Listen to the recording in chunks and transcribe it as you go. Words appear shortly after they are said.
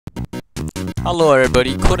Hello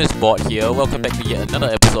everybody, Konisbored here. Welcome back to yet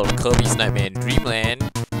another episode of Kirby's Nightmare in Dreamland.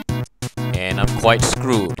 And I'm quite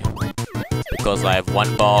screwed because I have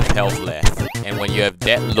 1 bar of health left. And when you have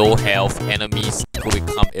that low health, enemies could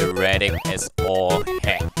become erratic as all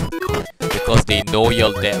heck. Because they know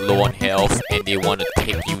you're that low on health and they want to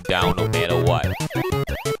take you down no matter what.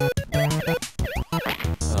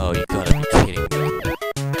 Oh, you gotta be kidding me.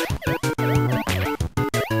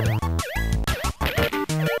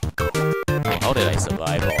 How did I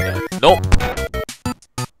survive all that? Nope!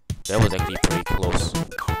 That was actually pretty close.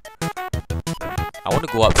 I want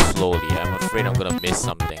to go up slowly. I'm afraid I'm gonna miss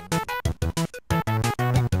something.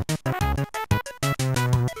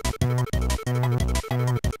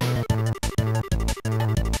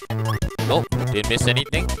 Nope, didn't miss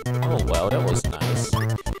anything. Oh well, that was nice.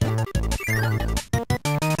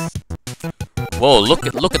 Whoa, look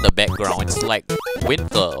at the background. It's like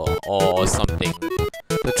winter or something.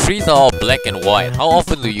 The trees are all black and white. How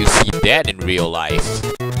often do you see that in real life?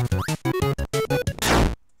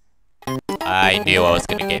 I knew I was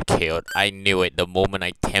gonna get killed. I knew it the moment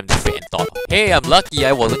I tempted it and thought, hey, I'm lucky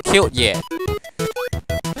I wasn't killed yet.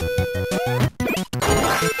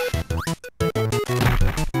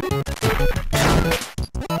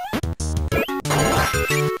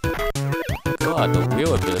 God, the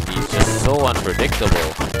wheel ability is just so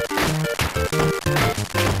unpredictable.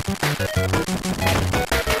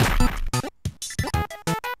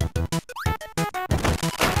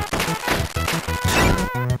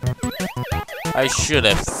 I should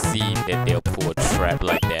have seen that they'll pull a trap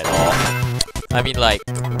like that off. I mean, like,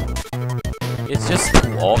 it's just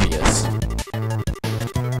too obvious.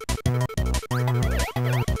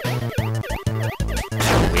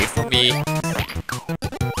 Away from me.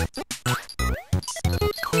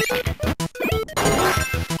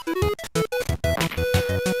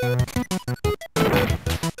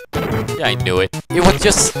 Yeah, I knew it. It was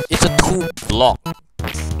just, it's a 2 block.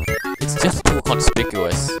 It's just too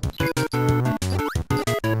conspicuous.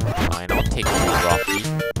 Fine, I'll take you, Rocky.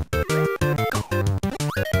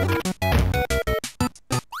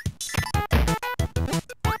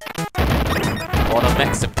 Or the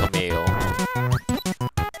Maxim Tomato.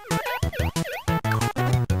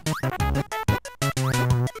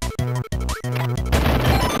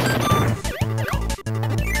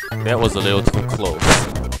 That was a little too close.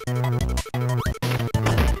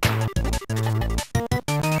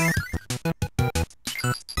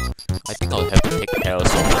 I think I'll have to take a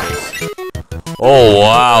parasol for this. Oh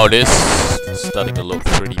wow, this is starting to look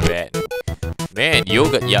pretty bad. Man,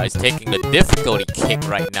 Yogurt is taking the difficulty kick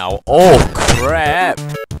right now. Oh crap!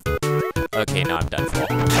 Okay, now I'm done for.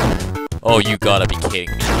 Oh, you gotta be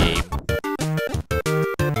kidding me, game.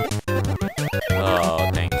 Oh,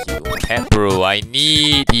 thank you. Pet Brew, I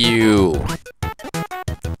need you!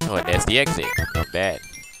 Oh, and there's the exit. Not bad.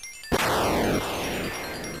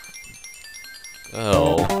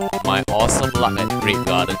 Oh, my awesome luck at Great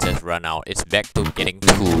Gardens has run out. It's back to getting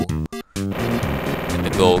 2 in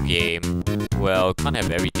the Go game. Well, can't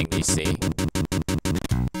have everything they say.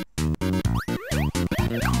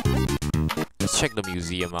 Let's check the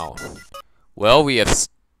museum out. Well, we have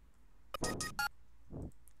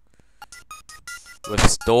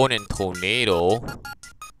Stone and Tornado.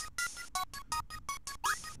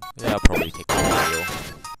 Yeah, I'll probably take Tornado.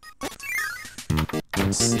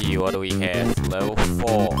 Let's see, what do we have? Level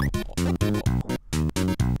 4.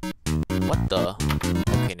 What the?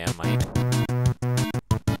 Okay, never mind.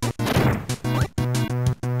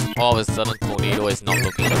 All of a sudden, Tornado is not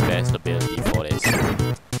looking the best ability for this.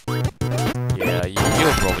 Yeah,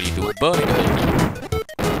 you'll probably do a burning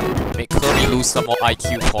ability. Make Kirby lose some more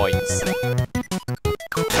IQ points.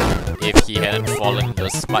 If he hadn't fallen into the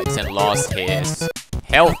spikes and lost his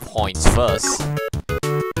health points first.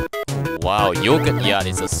 Wow, Yogurt Yard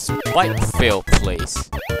is a spike-filled place.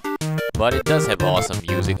 But it does have awesome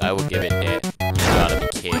music, I will give it that. You gotta be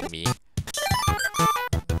kidding me.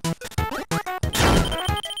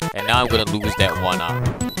 And now I'm gonna lose that 1 up.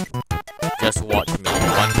 Just watch me.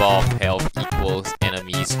 1 bar of health equals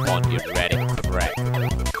enemies on erratic crack.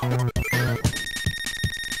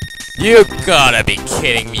 You gotta be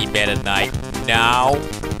kidding me, Meta Knight. Now?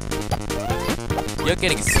 You're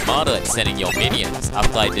getting smarter at sending your minions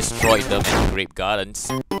after I destroyed them in Grape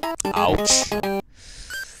Gardens. Ouch.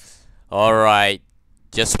 Alright.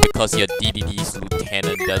 Just because you're DDD's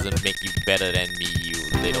lieutenant doesn't make you better than me,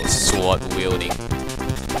 you little sword-wielding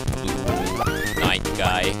blue knight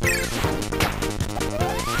guy.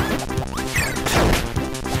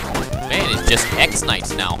 Man, it's just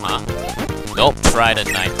X-Knights now, huh? Nope, try the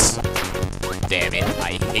Knights. Damn it,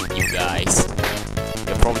 I hate you guys.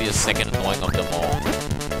 You're probably the second annoying of them all.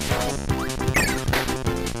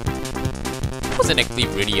 wasn't actually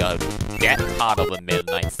really that hard of a Meta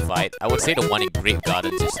Knight fight. I would say the one in Great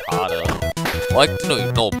Gardens is harder. Or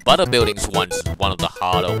no, Butter Building's one of the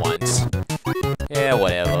harder ones. Yeah,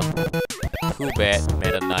 whatever. Too bad,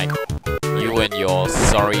 Meta Knight. You and your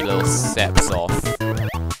sorry little saps off.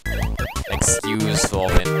 Excuse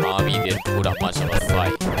of an army didn't put up much of a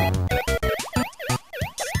fight. I'm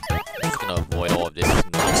just gonna avoid all of this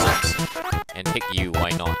nonsense. And take you, why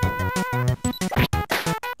not?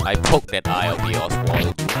 I poked that eye of yours,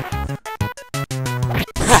 Waddle.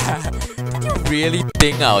 Did you really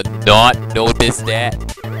think I would not notice that?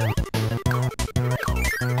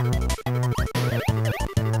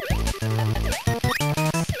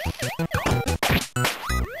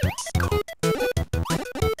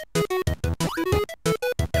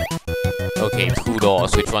 Okay, 2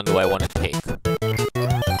 doors. Which one do I want to take?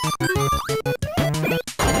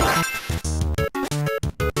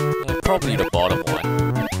 Probably the bottom one.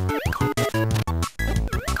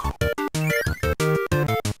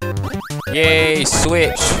 Yay,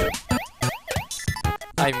 Switch!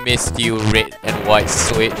 I missed you, red and white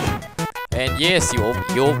Switch. And yes, you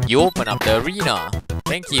open up the arena.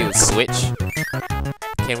 Thank you, Switch.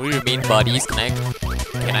 Can we remain buddies? Can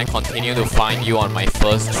I continue to find you on my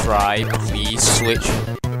first try, please, Switch?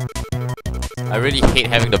 I really hate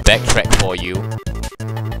having to backtrack for you.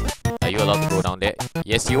 Are you allowed to go down there?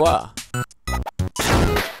 Yes, you are.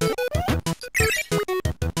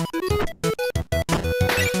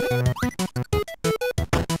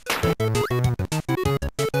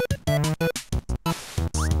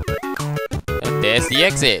 And there's the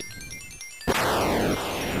exit.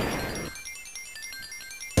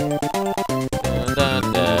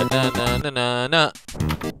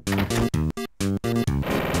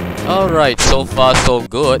 Alright, so far so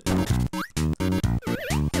good.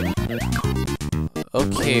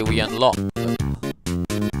 Okay, we unlocked.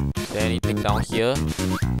 Is there anything down here?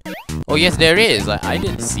 Oh yes, there is! I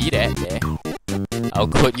didn't see that there. How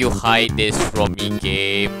could you hide this from me,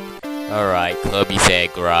 game? Alright, Kirby's Air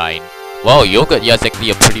Grind. Wow, Yogurt is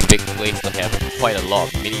actually a pretty big place to have quite a lot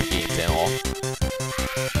of mini games and all.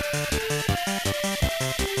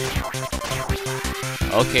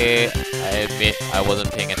 Okay, I admit I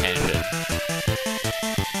wasn't paying attention.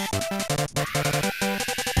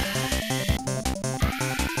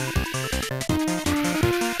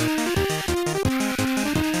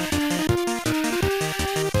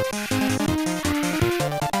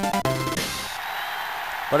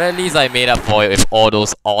 But at least I made up for it with all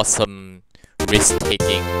those awesome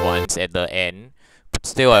risk-taking ones at the end. But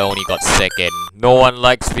still I only got second. No one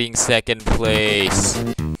likes being second place.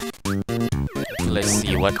 Let's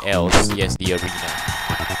see what else. Yes, the arena.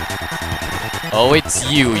 Oh, it's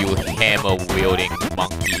you, you hammer-wielding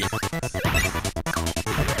monkey.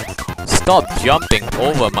 Stop jumping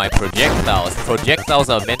over my projectiles. Projectiles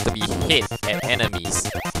are meant to be hit at enemies,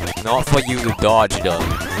 not for you to dodge them.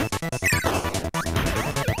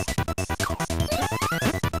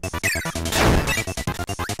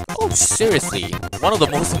 Oh, seriously, one of the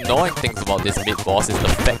most annoying things about this mid-boss is the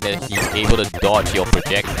fact that he's able to dodge your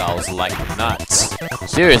projectiles like nuts.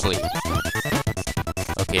 Seriously.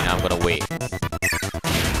 Okay, now I'm gonna wait.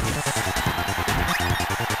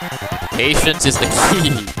 Patience is the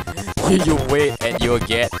key. You wait and you'll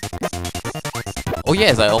get... Oh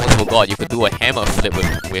yes, I almost forgot, you could do a hammer flip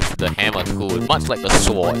with the hammer too, much like the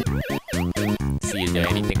sword. See, is there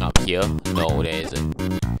anything up here? No, there isn't.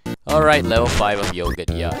 Alright, level 5 of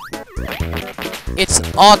Yogurt, yeah. It's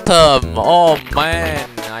autumn! Oh man,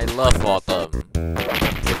 I love autumn.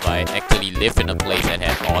 If I actually live in a place that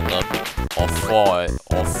has autumn, or fall,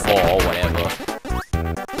 or whatever.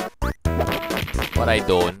 But I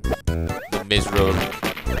don't. The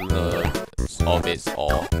miserableness of it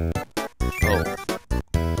all. Oh.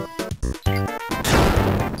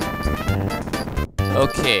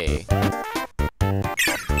 Okay.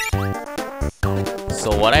 So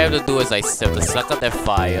what I have to do is I have to suck up that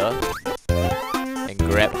fire and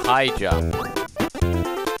grab high jump.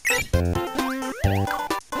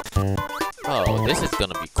 Oh, this is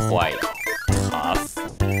gonna be quite tough.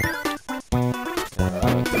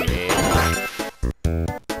 Okay.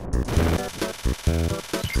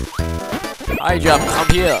 High jump, come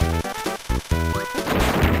here!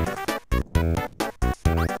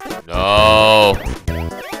 No!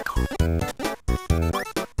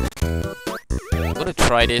 I'm gonna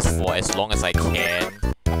try this for as long as I can.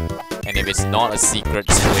 And if it's not a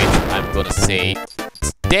secret switch, I'm gonna say,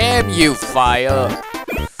 damn you, fire!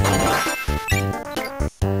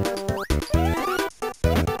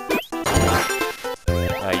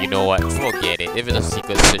 You know what? Forget it. If it's a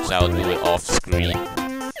secret switch, I'll do it off screen.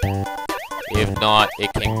 If not,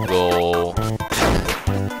 it can go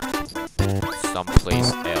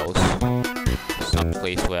someplace else.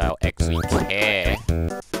 Someplace where I'll actually care.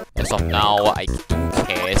 As of now, what I do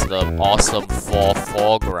care is the awesome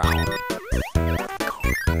foreground.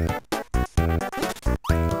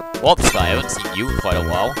 Whoops, I haven't seen you in quite a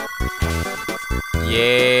while.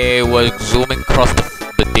 Yay, we're zooming across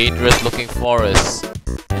the dangerous looking forest.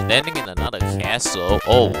 And landing in another castle.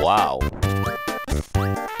 Oh wow.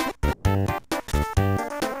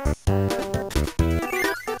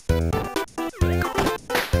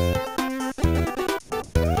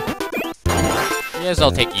 Yes,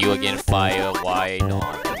 I'll take you again, fire. Why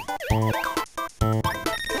not?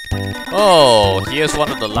 Oh, here's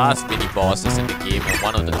one of the last mini bosses in the game and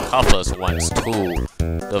one of the toughest ones too.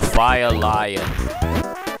 The Fire Lion.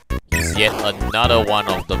 He's yet another one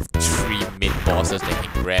of the 3 mid bosses that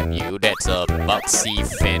can grab you. That's a Muxy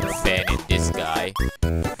Fan in this guy.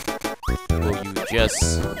 Will you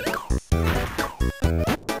just...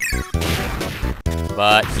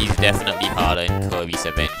 But he's definitely harder in Kirby's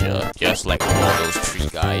Avenger, just like all those 3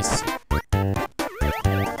 guys.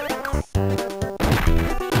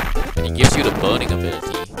 And he gives you the burning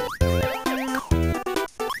ability.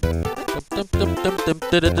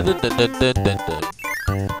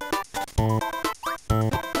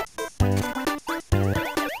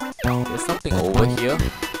 There's something over here.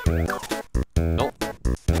 Nope.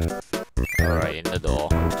 Alright, in the door.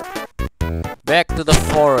 Back to the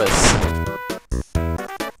forest.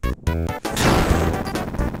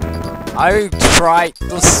 I tried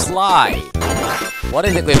to slide. What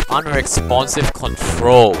is it with unresponsive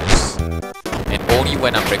controls? And only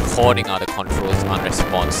when I'm recording are the controls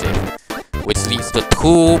unresponsive. Which leads to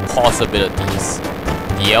 2 possibilities.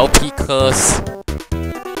 The LP curse,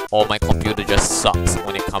 or my computer just sucks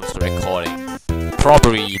when it comes to recording.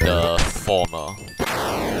 Probably the former.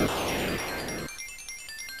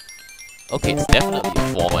 Okay, it's definitely the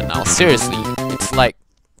former now. Seriously, it's like...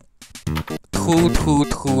 2.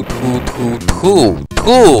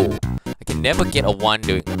 I can never get a 1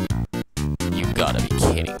 doing... You gotta be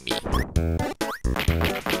kidding me.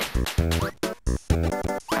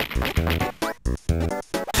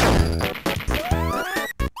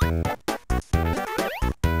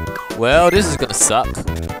 Well, this is gonna suck.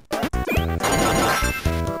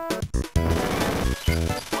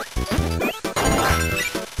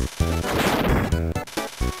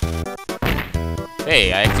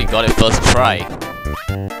 Hey, I actually got it first try.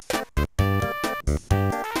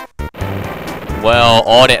 Well,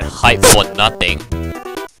 all that hype for nothing.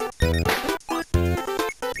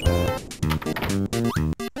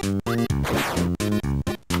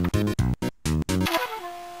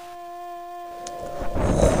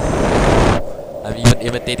 I'm even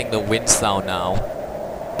imitating the wind sound now.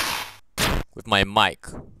 With my mic.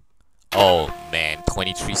 Oh man,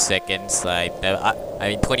 23 seconds. I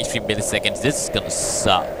mean 23 milliseconds. This is gonna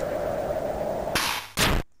suck.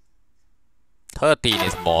 13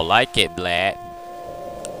 is more like it, Blad.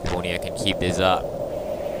 If only I can keep this up.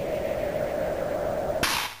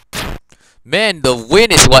 Man, the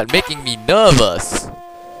wind is what making me nervous.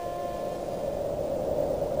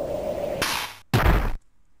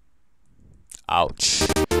 Ouch.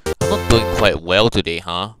 I'm not doing quite well today,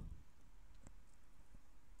 huh?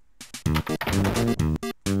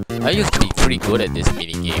 I used to be pretty good at this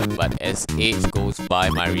minigame, but as age goes by,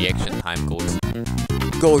 my reaction time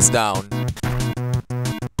goes down.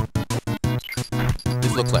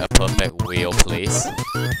 This looks like a perfect whale place.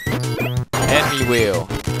 Hand me whale.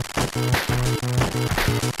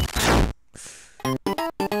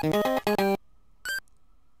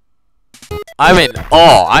 I'm in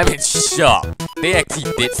awe, I'm in shock. They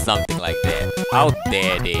actually did something like that. How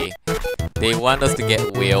dare they? They want us to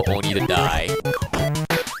get whale only to die.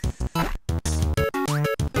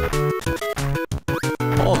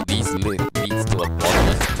 All of these leads to a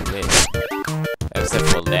bottomless twist. Except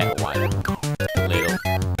for that one.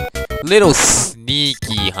 Little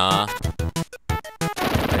sneaky, huh?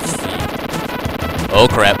 Let's see. Oh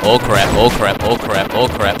crap, oh crap, oh crap, oh crap, oh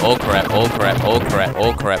crap, oh crap, oh crap, oh crap,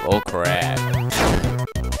 oh crap, oh crap.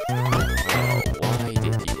 Oh, why did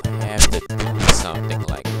you have to do something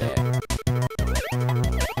like that?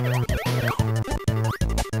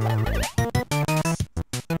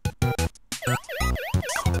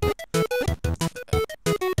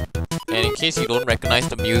 And in case you don't recognize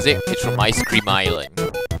the music, it's from Ice Cream Island.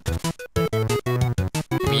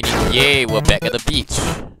 Meaning, yay, we're back at the beach.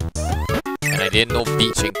 And I didn't know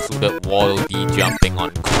beach included Waddle Dee jumping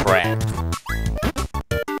on crack.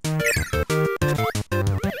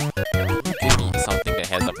 Give me something that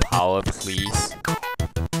has a power, please.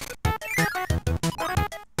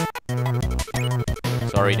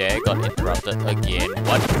 sorry there, got interrupted again.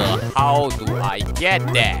 What the? How do I get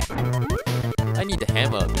that? I need the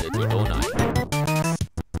hammer ability, don't I?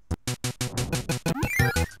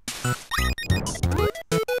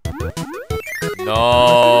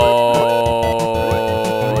 No.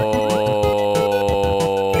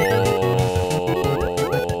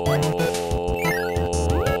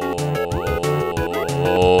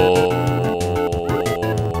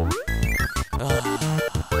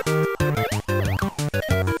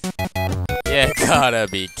 You gotta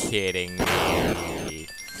be kidding me.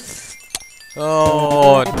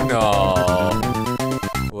 Oh no.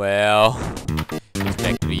 Well, it's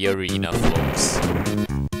back to the arena, folks.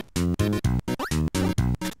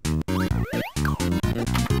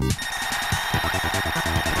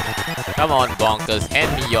 Come on, Bonkers,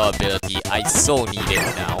 hand me your ability. I so need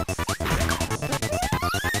it now.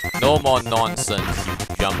 No more nonsense, you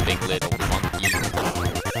jumping little monkey.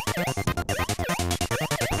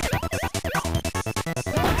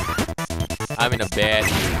 I'm in a bad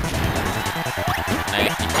mood. And I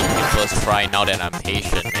actually beat the first try now that I'm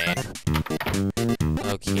patient, man.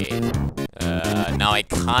 Okay. Now I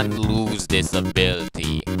can't lose this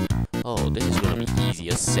ability. Oh, this is gonna be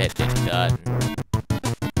easier said than done.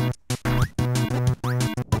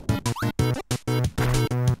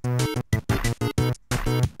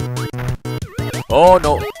 Oh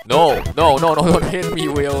no, no, no, no, no, don't hit me,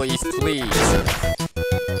 Willies, please.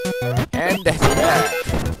 Hand that back.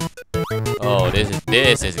 Oh,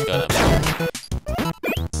 this is gonna be...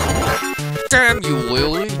 Damn you,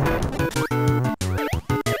 Willie!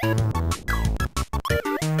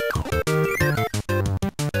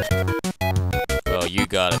 Oh, you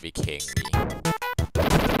gotta be kidding me.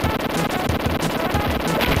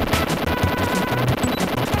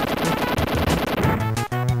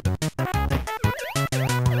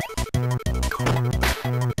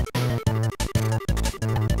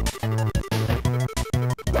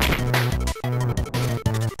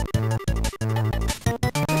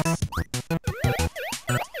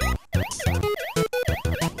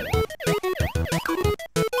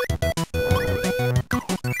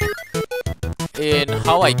 In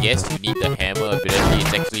how I guess you need the hammer ability,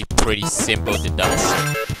 it's actually pretty simple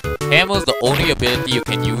deduction. Hammer's the only ability you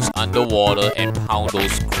can use underwater and pound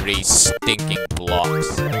those grey stinking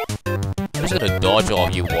blocks. I'm just gonna dodge all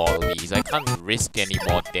of you wallabies, I can't risk any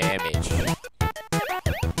more damage.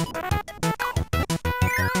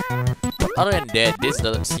 But other than that, this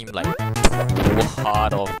doesn't seem like too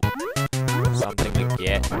hard of something to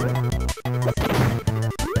get.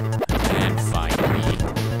 And finally,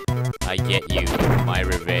 I get you, my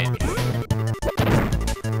revenge.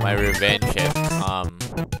 My revenge has come.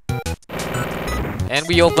 And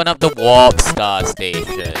we open up the Warp Star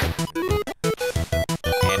Station.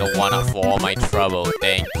 And a one-up for all my trouble,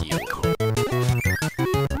 thank you.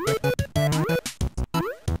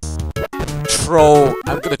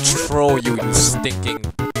 I'm gonna throw you, you stinking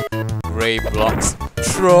grey blocks.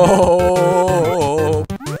 Throw!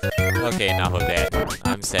 Okay, enough of that.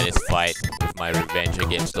 I'm satisfied with my revenge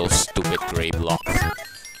against those stupid grey blocks.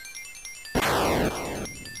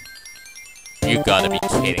 You gotta be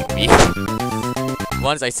kidding me.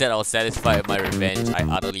 Once I said I was satisfied with my revenge, I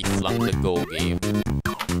utterly flunked the Go game.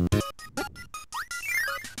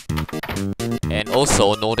 And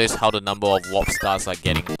also, notice how the number of warp stars are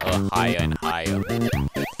getting higher and higher.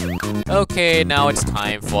 Okay, now it's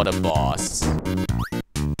time for the boss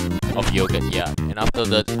of yogurt, yeah. And after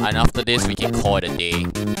this, we can call it a day.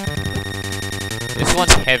 This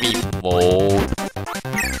one's heavy mode.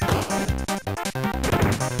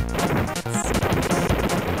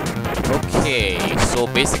 Okay, so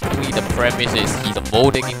basically the premise is he's a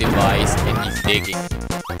molding device and he's digging.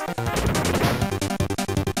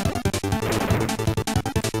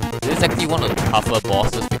 This is actually one of the tougher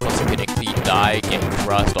bosses because you can actually die, get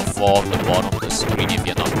crushed, or fall off the bottom of the screen if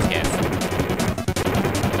you're not careful.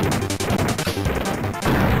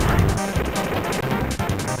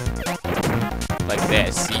 Like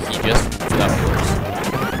that, see, he just moved upwards.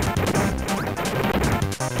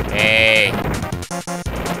 Hey!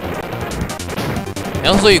 And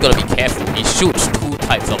also you gotta be careful, he shoots two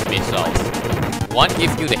types of missiles. One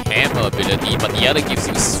gives you the hammer ability, but the other gives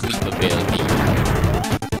you sweep ability.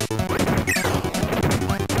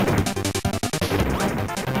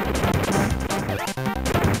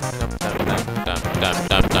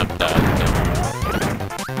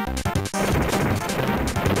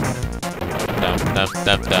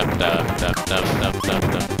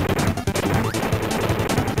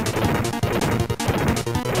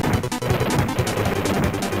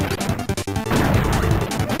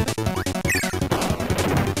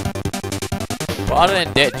 Other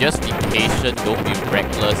than that, just be patient, don't be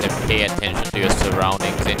reckless, and pay attention to your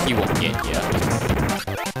surroundings, and he won't get you.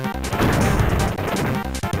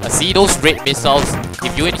 See those red missiles?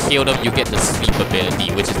 If you inhale them, you get the sleep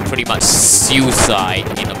ability, which is pretty much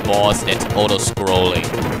suicide in a boss that's auto-scrolling.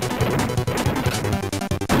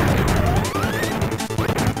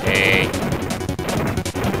 Hey.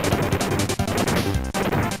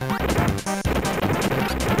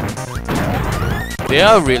 There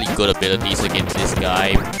are really good abilities against this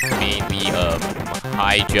guy, mainly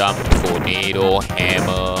high jump, tornado,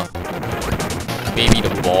 hammer, maybe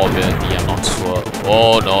the ball ability, I'm not sure.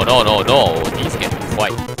 Oh no, no, no, no, he's getting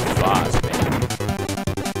quite fast, man.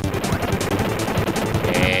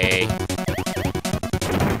 Okay.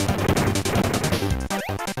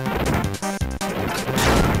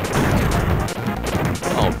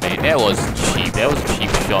 Oh man, that was cheap, that was a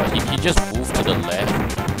cheap shot. He just moved to the left.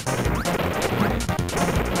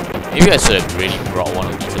 Maybe I should have really brought one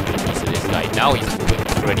of these abilities to this guy. Now he's moving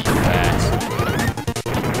pretty fast.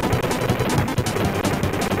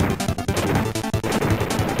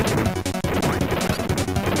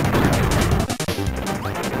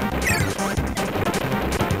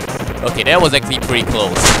 Okay, that was actually pretty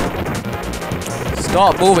close.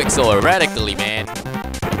 Stop moving so erratically, man.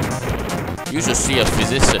 You should see a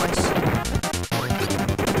physician.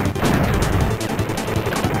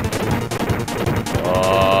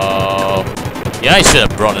 Yeah, I should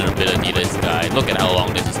have brought an ability to this guy. Look at how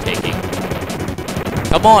long this is taking.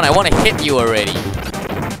 Come on, I want to hit you already.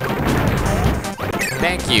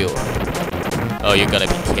 Thank you. Oh, you gotta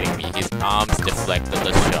be kidding me. His arms deflected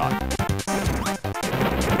the shot.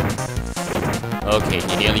 Okay,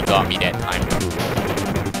 he nearly got me that time too.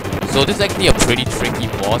 So this is actually a pretty tricky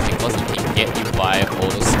boss because he can get you by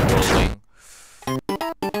auto-scrolling.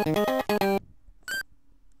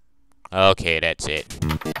 Okay, that's it.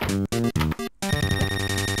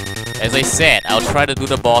 As I said, I'll try to do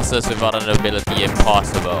the bosses without an ability if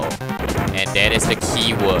possible. And that is the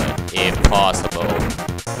key word, if possible.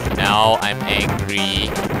 Now I'm angry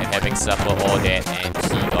at having suffered all that and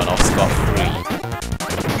he got off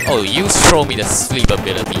scot-free. Oh, you throw me the sleep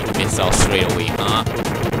ability missile straight away, huh?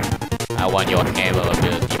 I want your hammer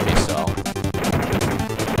ability missile.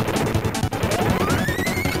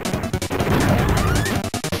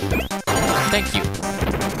 Thank you.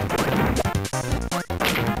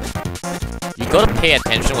 You gotta pay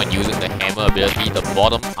attention when using the hammer ability, the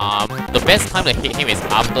bottom arm. The best time to hit him is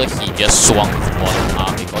after he just swung his bottom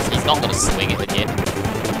arm because he's not gonna swing it again.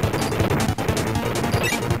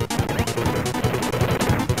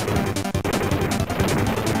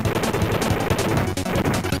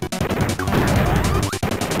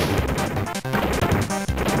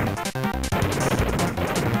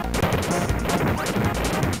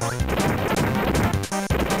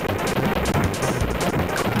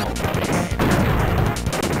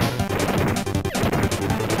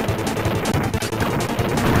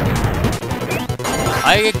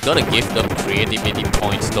 I gotta give them creativity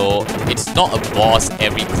points though. It's not a boss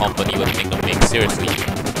every company would think of making. Seriously,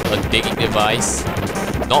 a digging device.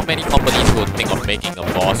 Not many companies would think of making a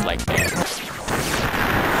boss like that.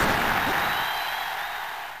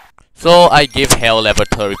 So I give Hell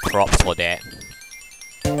Laboratory props for that.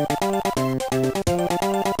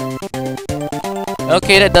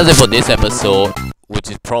 Okay, that does it for this episode, which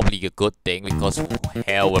is probably a good thing because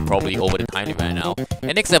hell, we're probably over the time limit right now.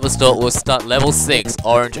 And next episode we'll start level 6,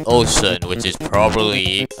 Orange Ocean, which is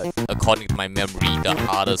probably, according to my memory, the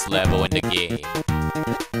hardest level in the game.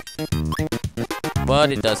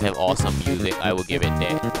 But it does have awesome music, I will give it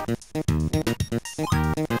that.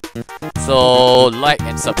 So, like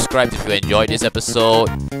and subscribe if you enjoyed this episode,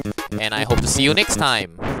 and I hope to see you next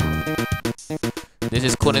time. This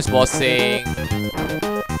is Konisbored saying,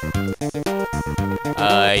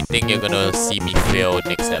 I think you're gonna see me fail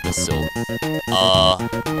next episode a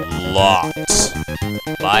lot.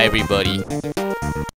 Bye everybody.